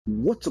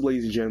What's up,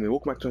 ladies and gentlemen?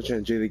 Welcome back to my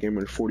channel,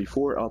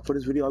 JTheGamer44. For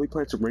this video, I'll be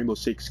playing some Rainbow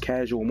Six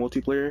casual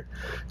multiplayer.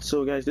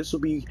 So, guys, this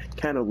will be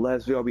kind of the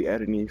last video I'll be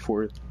editing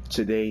for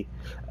today.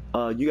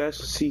 You guys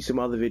will see some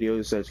other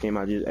videos that came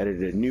out. I just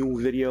edited a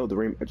new video,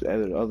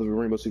 edited other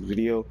Rainbow Six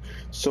video.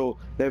 So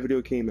that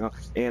video came out,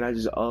 and I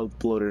just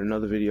uploaded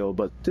another video.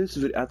 But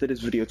after this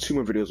video, 2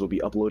 more videos will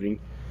be uploading.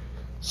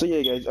 So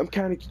yeah, guys, I'm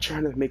kind of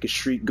trying to make a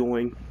streak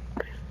going.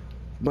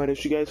 But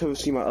if you guys haven't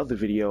seen my other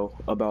video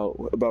about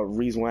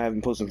reason why I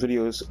haven't posted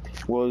videos,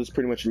 well, it's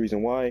pretty much the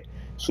reason why.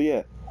 So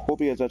yeah,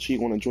 hope you guys actually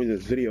want to enjoy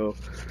this video.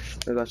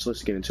 And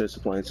let's get into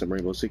playing some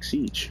Rainbow Six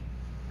Siege.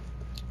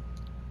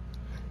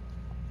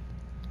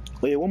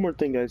 But yeah, one more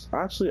thing, guys.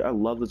 Actually, I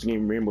love this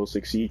game, Rainbow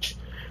Six Siege.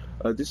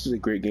 This is a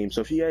great game.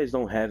 So if you guys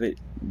don't have it,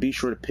 be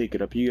sure to pick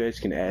it up. You guys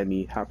can add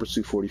me,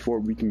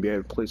 HotPursuit44. We can be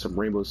able to play some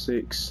Rainbow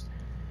Six.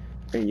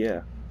 And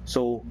yeah,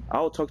 so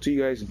I'll talk to you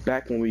guys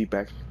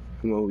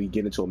when we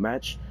get into a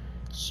match.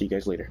 See you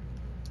guys later.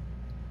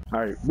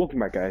 Alright, welcome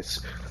back, guys.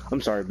 I'm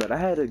sorry, but I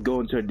had to go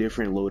into a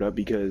different load up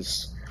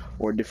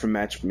or different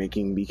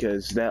matchmaking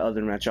because that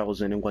other match I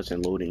was in, it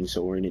wasn't loading,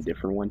 so we're in a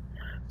different one.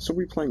 So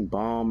we're playing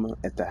bomb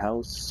at the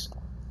house.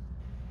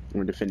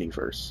 We're defending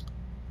first.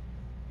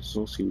 So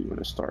let's see what we're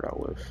gonna start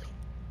out with.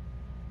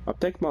 I'm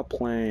thinking about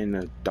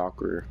playing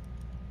Docker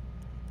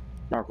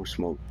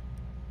Smoke.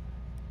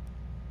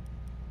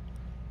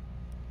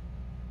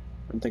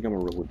 I think I'm a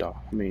real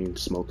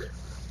Smoke.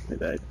 My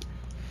bad.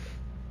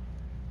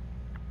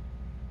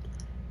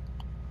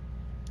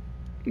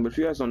 But if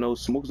you guys don't know,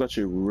 Smoke's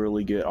actually a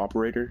really good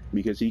operator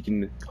because he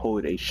can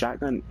hold a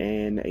shotgun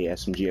and a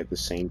SMG at the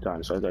same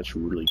time, so that's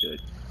actually really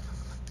good.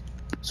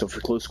 So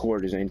for close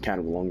quarters and kind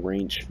of long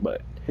range,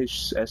 but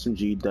his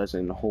SMG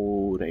doesn't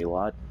hold a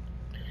lot,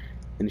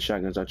 and the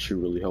shotgun's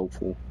actually really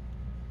helpful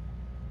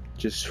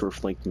just for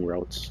flanking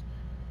routes.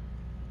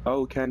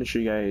 I'll kind of show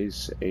you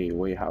guys a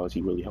way how is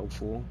he really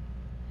helpful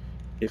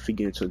if we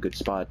get into a good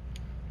spot.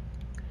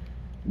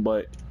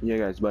 But yeah,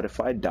 guys, but if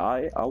I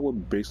die, I will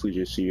basically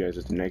just see you guys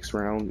at the next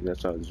round.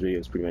 That's how this video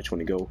is pretty much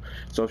going to go.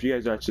 So if you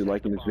guys are actually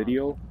liking this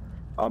video,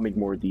 I'll make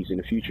more of these in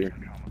the future.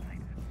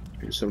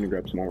 So I'm gonna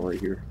grab some more right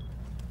here.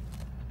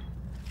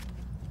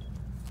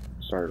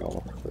 Start it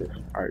off with,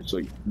 alright,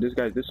 so this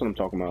is what I'm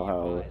talking about,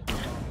 how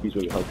he's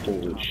really helpful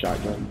with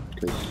shotgun,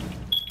 because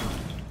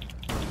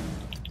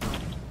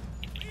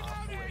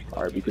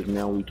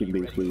now we can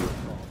basically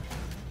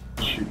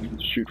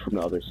shoot from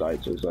the other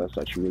side, so that's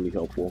actually really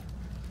helpful.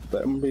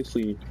 But I'm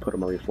basically put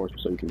them on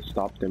reinforcement so we can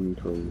stop them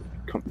from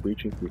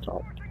breaching from the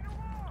top.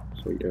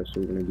 So yeah, that's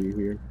what we're gonna do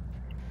here.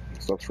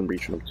 Stops from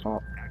breaching up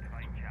top.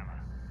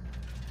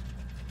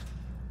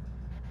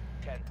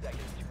 10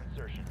 seconds to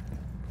insertion.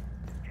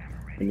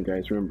 And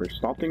guys, remember,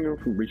 stopping them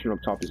from breaching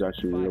up top is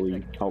actually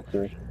really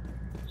helpful,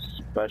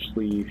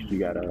 especially if you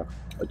got a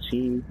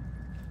team.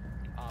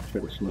 Try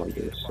to something like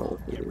this. So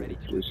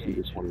let's do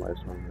this one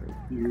last one right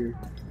here.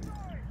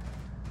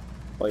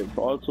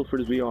 Also for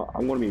this video,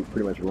 I'm going to be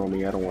pretty much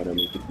roaming. I don't want to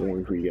make it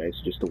boring for you guys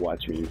just to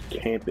watch me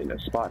camp in a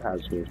spot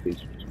has been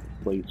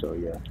played. So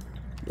yeah,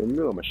 in the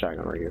middle of my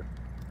shotgun right here.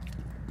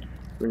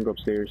 We're gonna go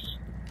upstairs.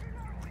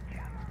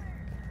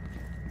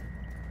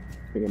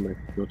 I think I'm gonna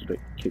go to the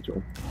kids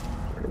room.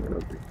 I'm gonna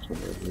do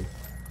somewhere over here.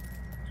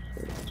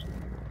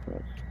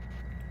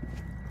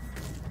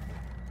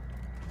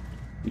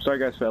 I'm sorry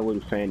guys for that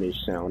little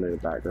fan-ish sound in the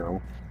background.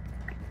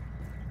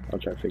 I'll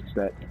try to fix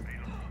that.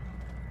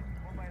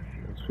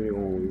 This video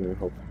will really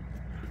help.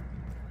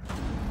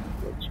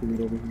 Got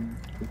 2 over here.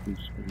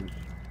 This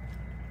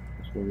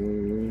one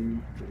really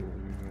lean.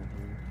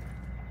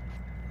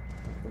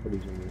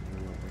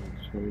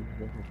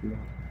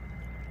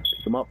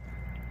 Pick them up.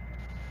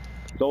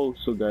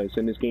 Also, guys,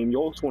 in this game, you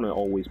also want to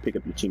always pick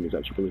up your teammates.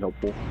 That's really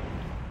helpful.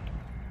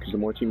 Because the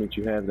more teammates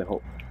you have, the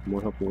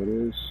more helpful it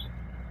is.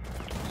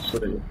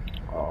 So,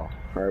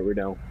 alright, we're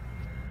down.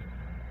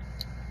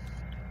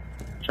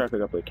 Try to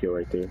pick up a kill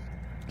right there.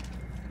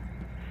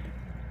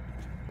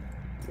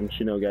 And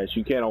you know, guys,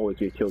 you can't always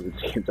get kills in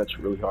this game. That's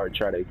really hard.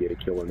 Try to get a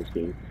kill in this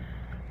game.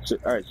 So,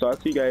 alright, so I'll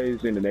see you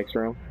guys in the next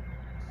round.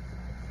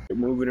 We're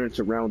moving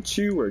into round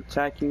 2. We're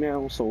attacking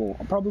now. So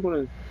I'm probably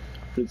going to,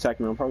 for the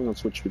attacking round, I'm probably going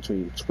to switch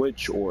between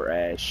Twitch or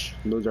Ash.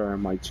 Those are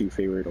my 2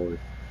 favorite, or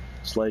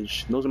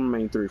Sledge. Those are my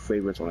main 3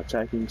 favorites on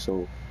attacking.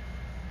 So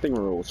I think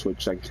we're going to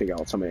switch so I can take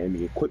out some of the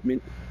enemy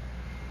equipment.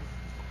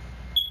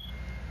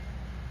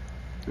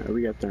 Alright,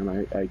 we got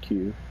thermite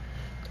IQ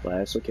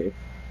class. Okay.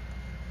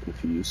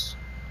 Confused.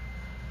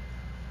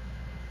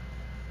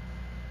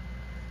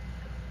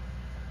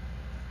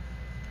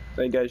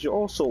 Hey guys, you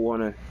also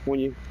wanna,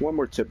 one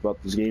more tip about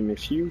this game: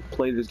 if you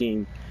play this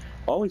game,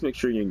 always make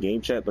sure you're in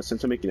game chat. But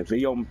since I'm making a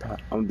video, I'm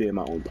gonna be in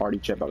my own party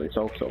chat by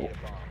myself. So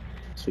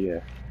yeah,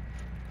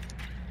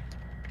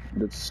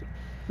 that's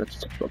the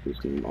tip about this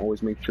game.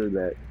 Always make sure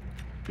that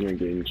you're in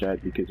game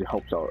chat because it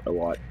helps out a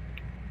lot,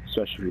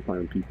 especially if you're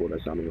playing with people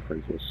that's not your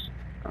friends with.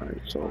 All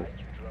right, so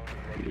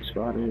we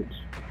spotted.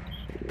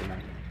 So yeah,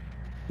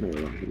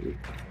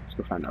 let's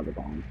go find another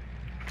bomb.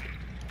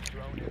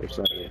 Let's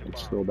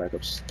go back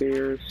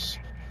upstairs.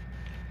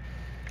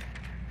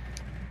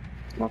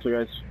 Also,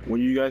 guys,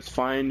 when you guys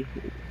find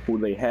who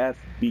they have,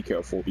 be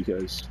careful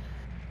because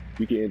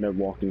you can end up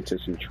walking into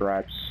some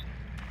traps.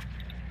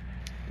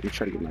 Let me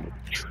try to get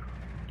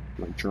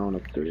my drone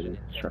up there.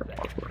 Try to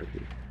park right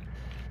here.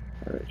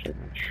 Alright, check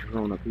my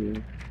drone up here.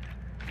 Insertion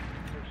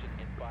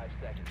in 5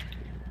 seconds.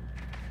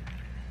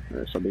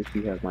 Alright, so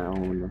basically have my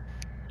own.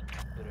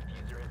 The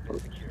diffuser has been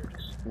secured.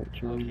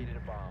 Located a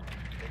bomb.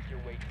 Make your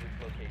way to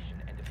its location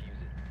and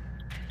defuse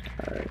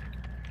it. Alright,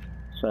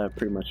 so I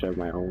pretty much have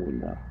my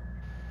own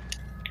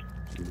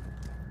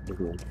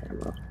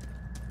camera.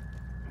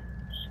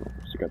 So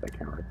let's got that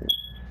camera right there.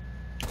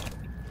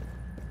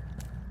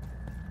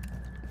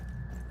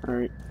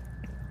 Alright.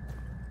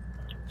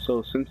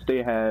 So since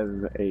they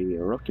have a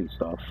rook and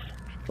stuff,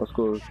 let's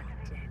go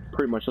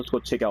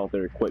check out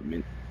their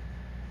equipment.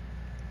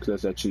 Because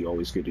that's actually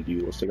always good to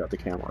do. Let's check out the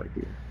camera right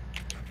here.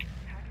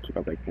 Check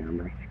out that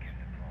camera.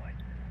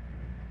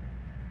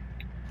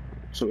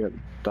 So we have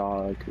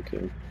dog,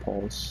 okay,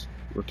 pulse,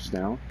 rook is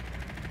down.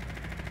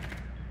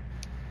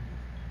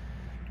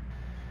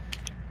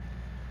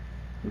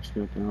 Let's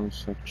go down,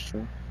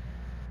 extra.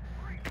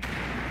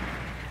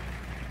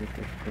 Let's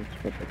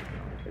put that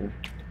down right there.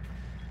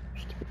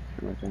 Just take the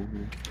camera down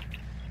here.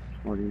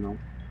 Already know.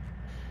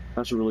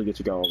 That's really good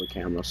to get all the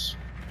cameras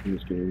in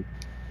this game.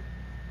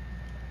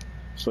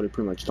 So they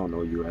pretty much don't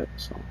know you at,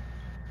 so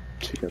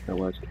check out that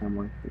last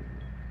camera.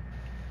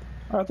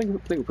 I think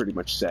we're pretty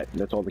much set.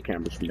 That's all the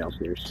cameras from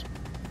downstairs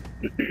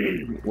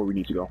where we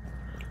need to go.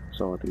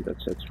 So I think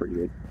that's pretty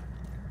good.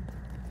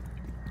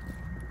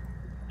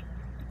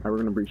 Alright, we're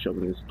gonna breach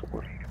open this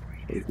door.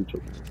 So breach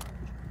open.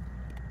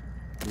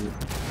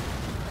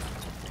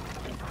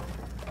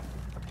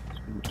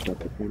 Shut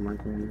that camera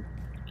right there.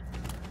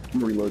 I'm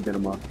gonna reload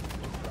them up.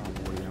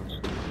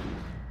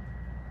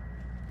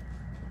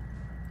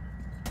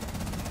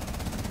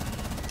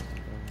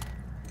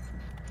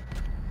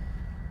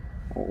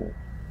 Oh.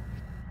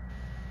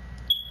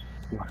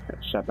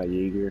 Shot by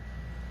Jaeger.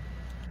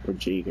 Or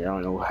Jaeger, I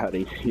don't know how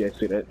they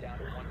say that.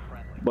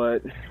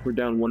 But we're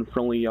down one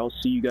friendly. I'll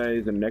see you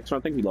guys in the next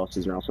round. I think we lost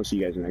this round, so I'll see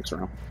you guys in the next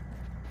round.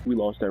 We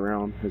lost that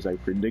round as I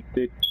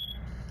predicted.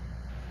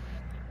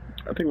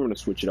 I think we're gonna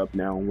switch it up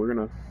now. I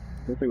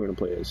think we're gonna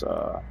play as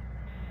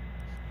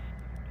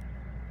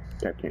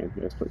Capcan. Yeah,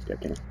 let's play as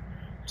Capcan.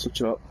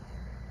 Switch it up.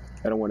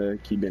 I don't want to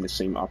keep being the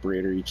same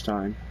operator each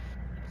time,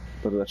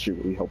 but that's actually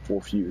really helpful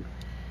if you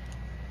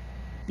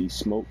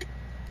smoke,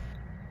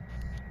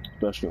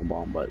 especially on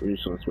bomb. But we're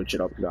just gonna switch it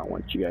up because I don't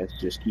want you guys to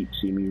just keep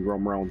seeing me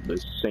roam around with the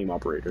same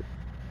operator.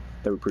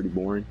 That would be pretty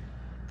boring.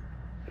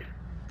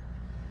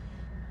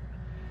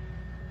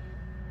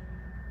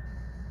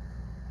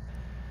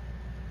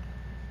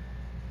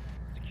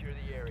 Secure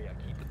the area.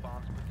 Keep the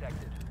bombs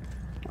protected.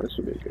 This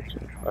would be good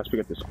too. Let's pick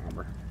up this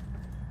armor.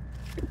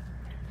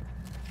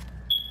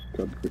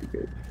 That'd be pretty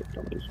good.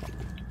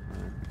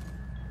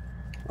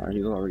 Alright,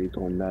 he's already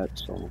doing that,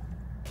 so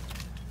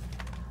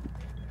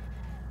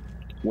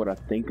what I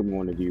think I'm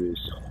going to do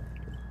is,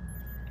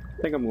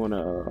 I think I'm going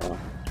to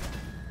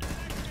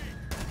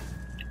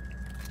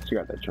check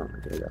out that chunk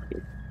right there,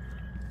 definitely.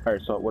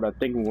 Alright, so what I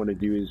think I'm going to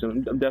do is,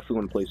 I'm definitely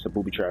going to place a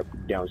booby trap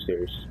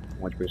downstairs,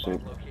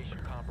 100%.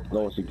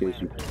 Lowest it gives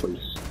you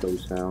place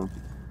those down.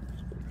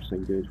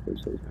 100% good,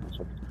 place those down.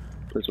 So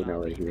place one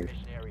down right here.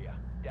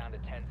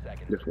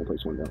 Definitely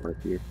place one down right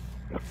here.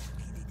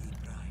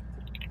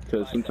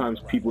 Because sometimes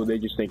people, they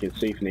just think it's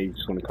safe and they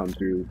just want to come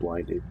through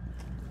blinded.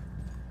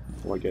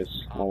 Well, I guess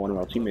one of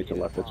our teammates are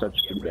left. That's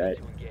actually pretty bad.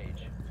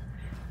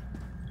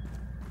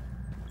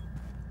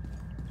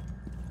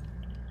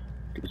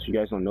 Because you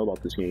guys don't know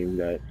about this game,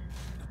 that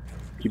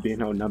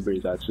keeping outnumbered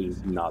is actually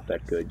not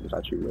that good. It's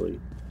actually really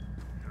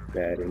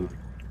bad and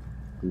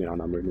being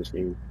outnumbered in this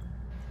game.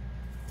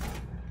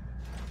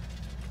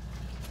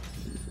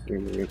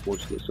 And we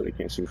reinforce this so they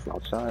can't see from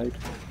outside.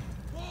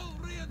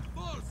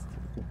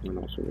 And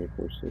also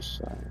reinforce this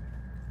side.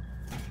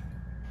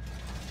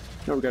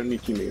 Now we got a new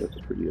teammate,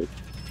 that's pretty good.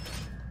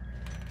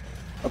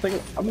 I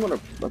think I'm gonna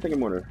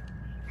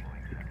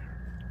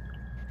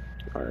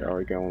alright, I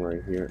already got one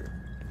right here.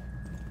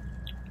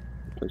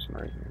 Place him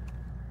right here.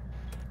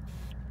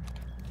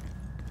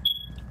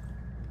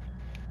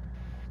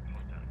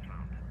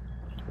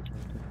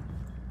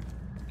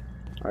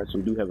 Alright, so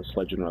we do have a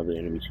sledge on the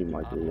enemy team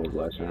like we was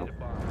last round.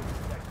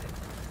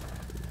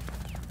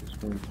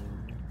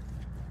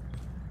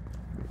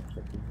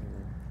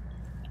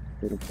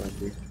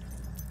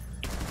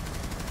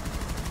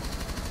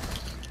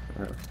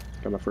 Alright,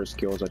 got my first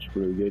kill, that's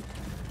actually really good.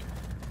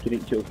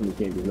 Getting kills in this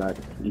game is not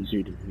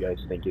easier than you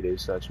guys think it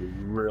is. That's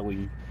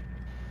really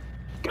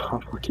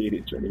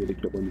complicated trying to get a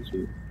kill in this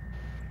game.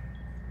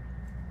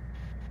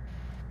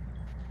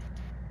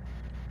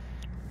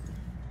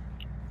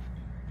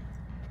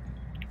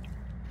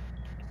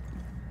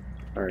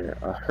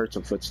 Alright, I heard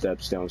some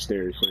footsteps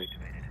downstairs. Like,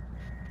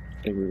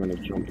 I think we're gonna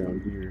jump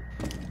down here.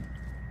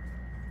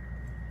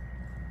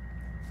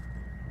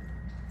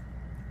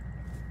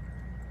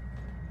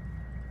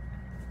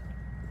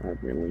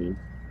 Alright, we're gonna leave.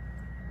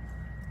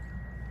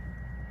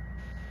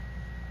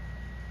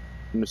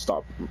 I'm gonna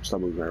stop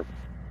moving around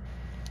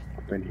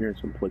been hearing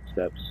some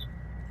footsteps.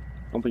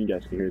 I don't think you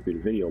guys can hear it through the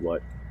video,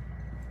 but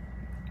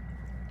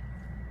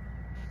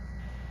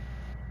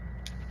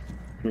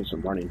hearing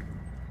some running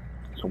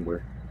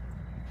somewhere.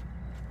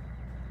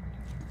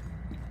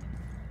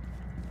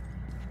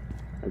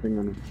 I think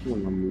I'm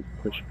gonna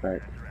push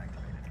back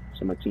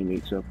so my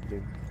teammates up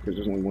again, because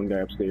there's only one guy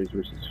upstairs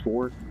versus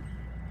 4.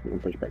 I'm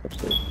gonna push back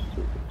upstairs.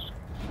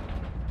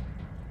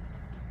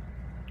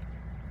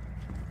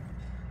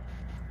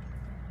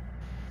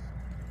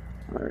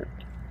 Alright.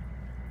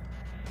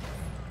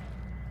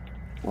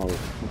 Oh,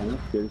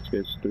 that's good. It's good.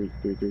 It's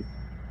 3-3-3.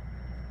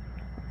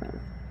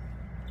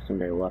 Some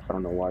guy left. I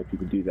don't know why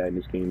people do that in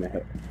this game.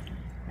 I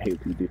hate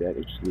people do that.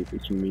 They just leave their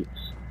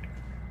teammates.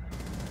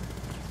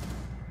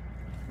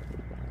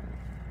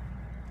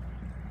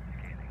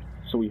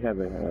 So we have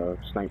a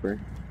sniper.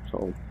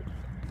 So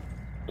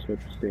to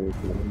stay away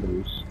from the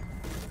windows.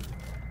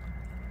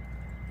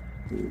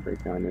 Let me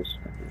break down this.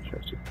 I'm gonna try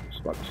to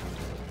spot the sniper.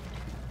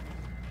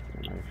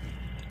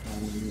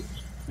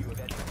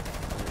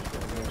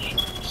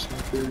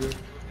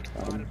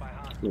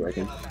 I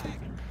can.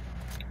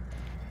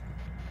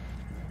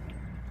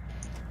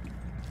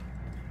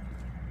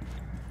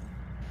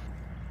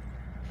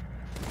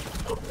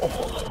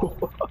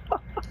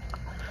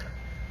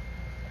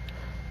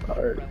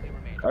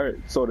 Alright,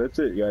 so that's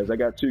it, guys. I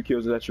got 2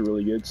 kills. That's actually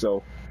really good.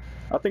 So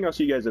I think I'll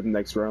see you guys at the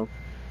next round.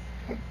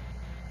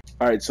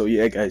 Alright, so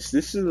yeah, guys,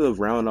 this is the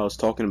round I was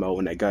talking about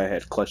when that guy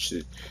had clutched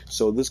it.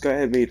 So this guy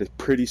had made a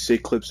pretty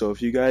sick clip. So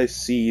if you guys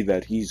see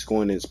that he's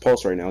going to his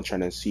pulse right now,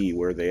 trying to see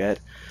where they at,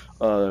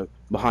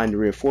 behind the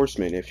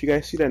reinforcement. If you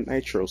guys see that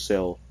nitro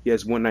cell, he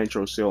has 1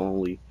 nitro cell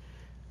only.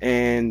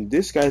 And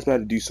this guy's about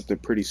to do something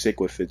pretty sick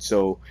with it.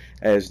 So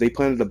as they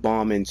planted a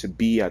bomb into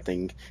B, I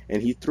think,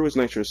 and he threw his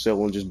nitro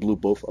cell and just blew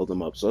both of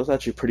them up. So that's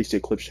actually a pretty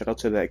sick clip. Shout out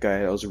to that guy.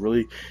 That was a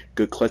really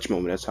good clutch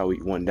moment. That's how he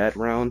won that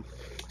round.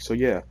 So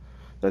yeah,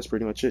 that's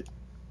pretty much it.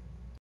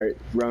 Alright,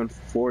 round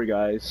 4,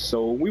 guys.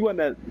 So we went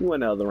out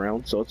of the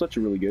round. So it's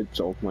actually really good.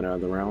 So went out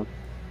of the round.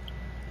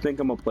 I think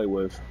I'm gonna play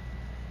with.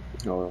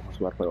 Oh, I was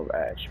about to play with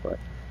Ash, but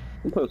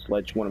I'm gonna play with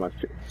Sledge.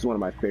 He's one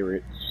of my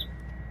favorites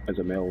as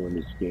a male in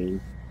this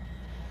game.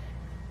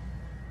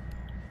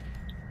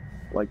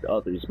 Like the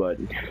others, but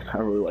I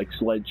really like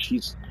Sledge.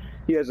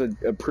 He has a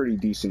pretty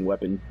decent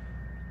weapon,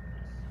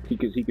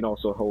 because he can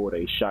also hold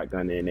a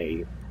shotgun and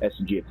a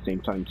SG at the same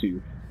time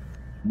too.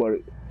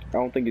 But I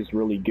don't think it's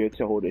really good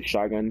to hold a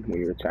shotgun when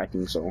you're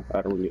attacking. So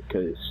I don't really,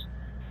 because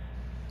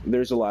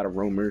there's a lot of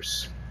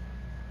roamers,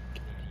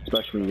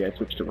 especially when you guys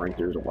switch to rank.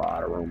 There's a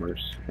lot of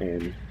roamers,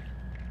 and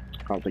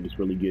I don't think it's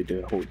really good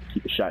to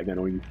keep a shotgun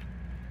on you,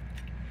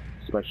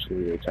 especially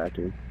when you're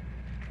attacking.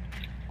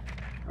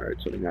 All right,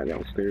 so they're not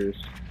downstairs.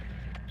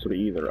 So they're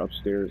either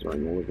upstairs or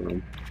in the living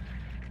room.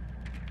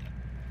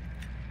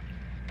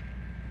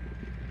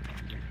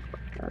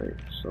 Alright,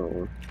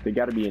 so they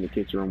gotta be in the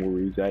kitchen room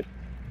where he's at.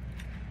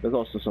 That's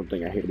also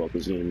something I hate about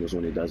this game, is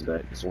when it does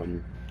that. It's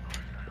when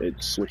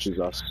it switches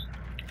us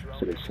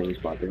to the same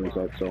spot they was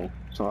at. So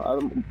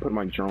I'm putting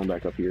my drone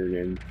back up here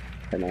again,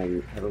 and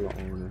I have a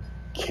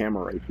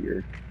camera right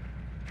here.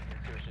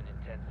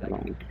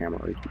 Camera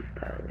right here.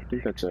 I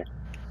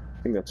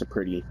think that's a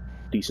pretty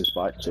decent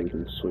spot, so we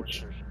can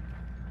switch.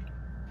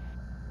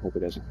 Hope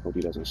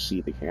he doesn't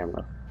see the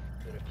camera.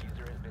 The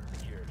diffuser has been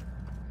secured.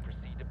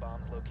 Proceed to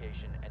bomb's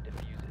location and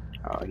defuse it.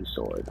 Oh, he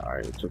saw it.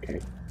 Alright, it's okay.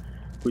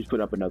 We just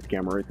put up another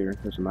camera right there.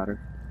 Doesn't matter.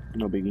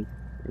 No biggie.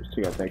 We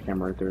still got that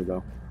camera right there,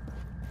 though.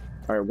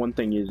 Alright, one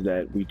thing is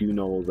that we do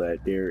know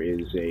that there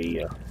is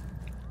a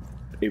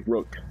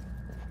rook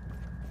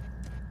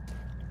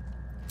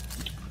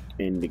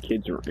in the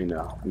kids' room,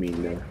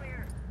 the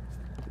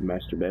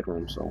master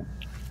bedroom. So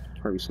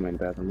probably somebody in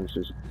the bathroom. Let's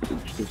just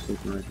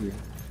sleeping right here.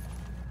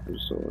 I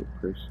just saw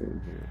a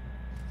person here.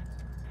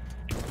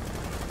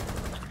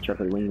 Try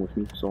to win with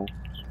me, so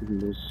we can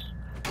just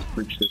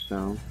breach this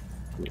down.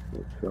 Breach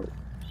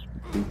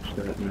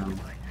that now.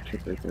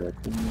 Check that corner.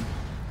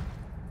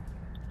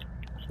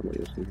 Somebody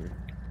else in here.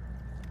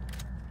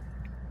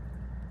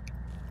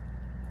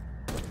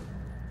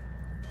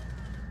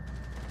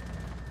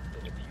 The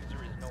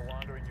diffuser is no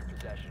longer in your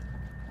possession.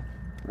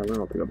 I don't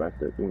know if I go back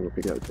there. I'm gonna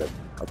pick up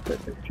that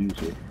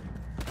diffuser.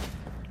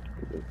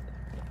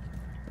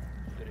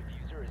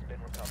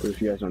 But if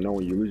you guys don't know,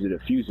 when you lose a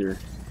diffuser,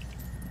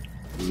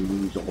 you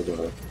lose all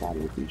the bomb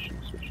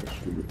locations, which is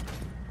really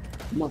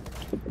good.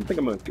 I think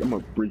I'm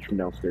gonna bridge from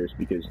downstairs,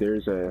 because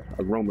there's a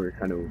roamer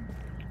kind of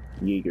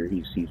Jaeger.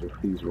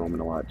 He's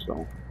roaming a lot, so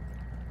I'm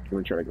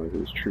gonna try to go to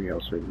this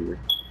treehouse right here.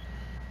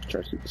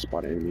 Try to see the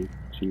spot enemy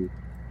too.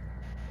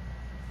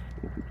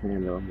 If we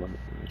can, though, I'm gonna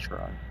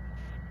try.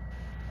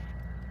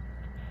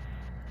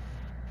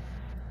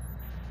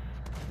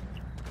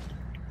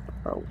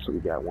 Oh, so we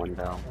got one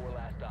down.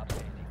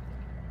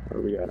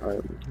 We got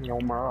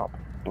no more up.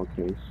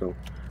 Okay, so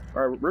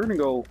alright, we're gonna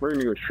go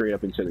straight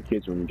up into the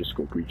kids' room and just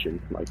go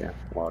breaching like a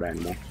wild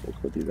animal. So let's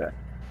go do that.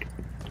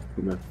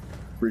 I'm gonna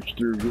breach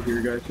through here,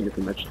 guys, and get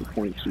some extra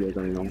points. You guys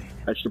already know.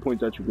 Extra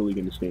points actually really good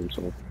in this game,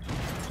 so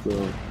let's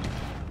go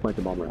plant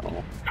the bomb right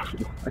off.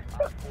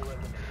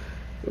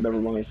 Never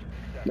mind.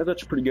 That's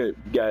actually pretty good.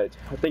 We got,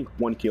 I think,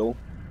 1 kill,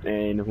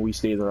 and we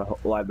stayed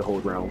alive the whole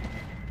round.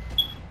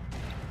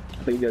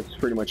 I think that's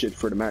pretty much it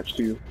for the match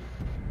too.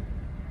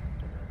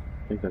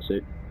 I think that's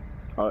it.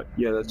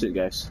 Yeah, that's it,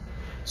 guys.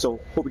 So,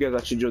 hope you guys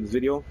actually enjoyed the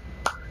video.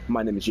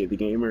 My name is Jay the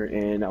Gamer,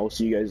 and I will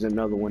see you guys in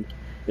another one.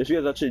 If you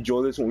guys actually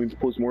enjoy this when we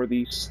post more of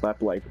these,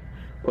 slap like,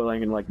 put a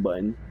like and like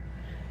button.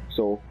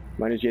 So,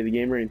 my name is Jay the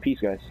Gamer, and peace,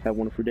 guys. Have a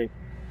wonderful day.